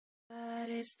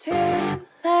It's too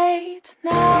late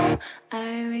now.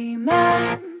 I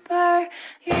remember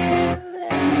you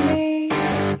and me,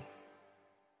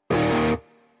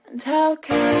 and how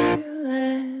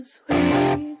careless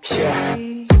we could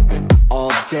be.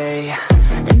 All day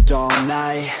and all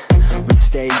night, we'd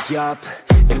stay up,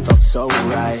 it felt so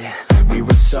right. We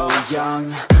were so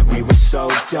young, we were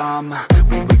so dumb.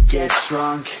 We would get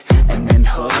drunk and then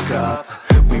hook up.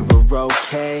 We were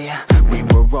okay, we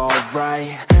were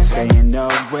alright, staying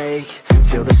awake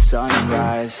till the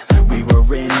sunrise. We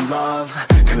were in love,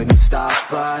 couldn't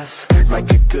stop us, like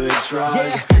a good drug,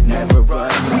 never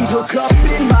enough. We hook up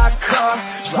in my car,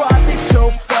 driving so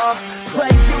far,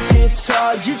 play your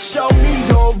guitar, you'd show me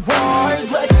your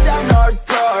art. Let down our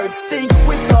guards, think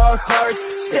with our hearts,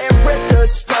 stare at the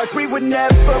stars, we were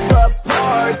never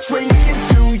apart. Drinking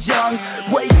too young,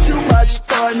 way too much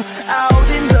fun, out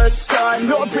in the sun,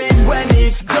 hoping when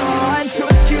it's gone.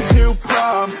 Took you to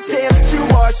prom, dance to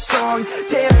our song,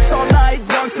 dance all night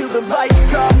long till the lights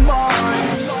come on.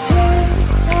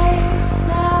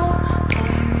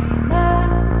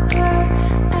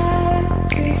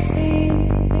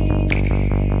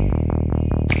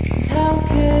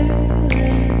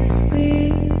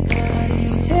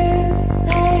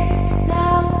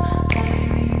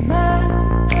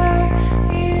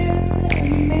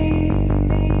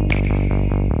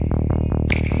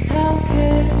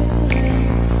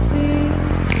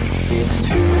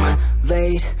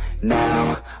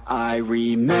 Now I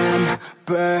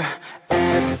remember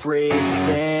everything,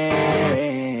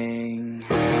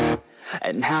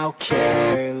 and how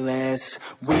careless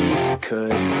we could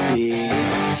be,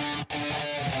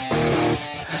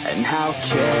 and how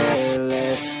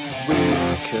careless we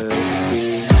could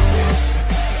be,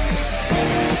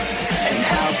 and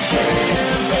how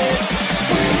careless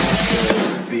we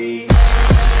could be.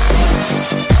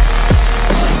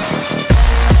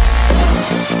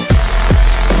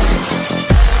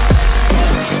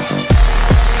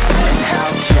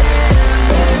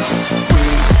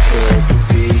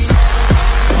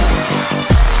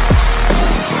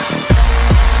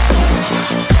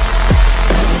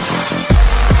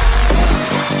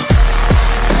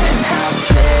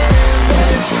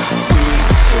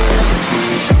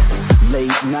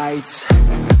 Nights,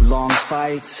 long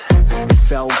fights, it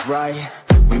felt right,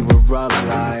 we were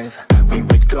alive. We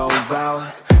would go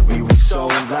out, we were so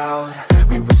loud,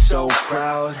 we were so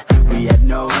proud, we had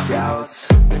no doubts.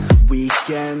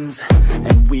 Weekends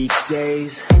and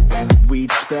weekdays,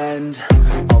 we'd spend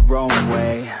our own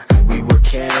way. We were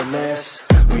careless,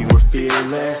 we were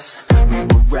fearless, we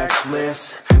were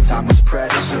reckless, time was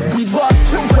precious. We loved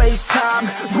to waste time,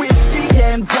 whiskey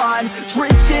and wine,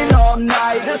 drinking all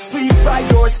night, asleep by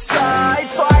your side.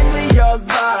 Finally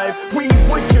alive, we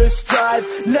would just drive,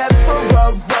 never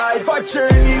arrive. Our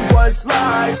journey was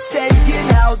live,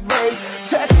 staying out late,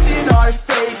 testing our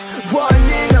fate,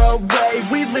 running away.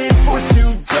 We live for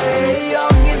today,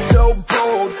 young and so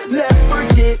bold, never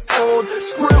get old.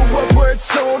 Screw what we're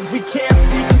told, we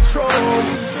can't be controlled.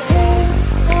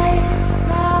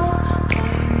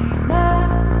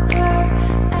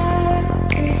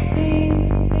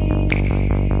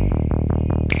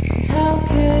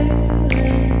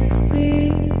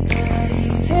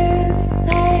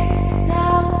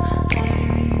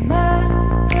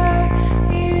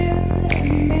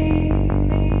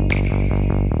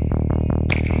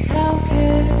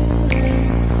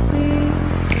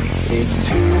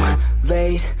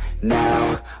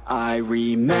 Now I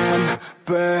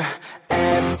remember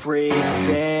everything,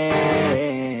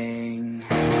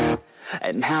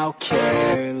 and how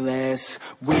careless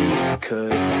we could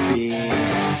be,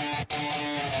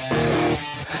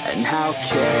 and how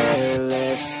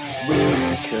careless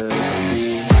we could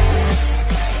be.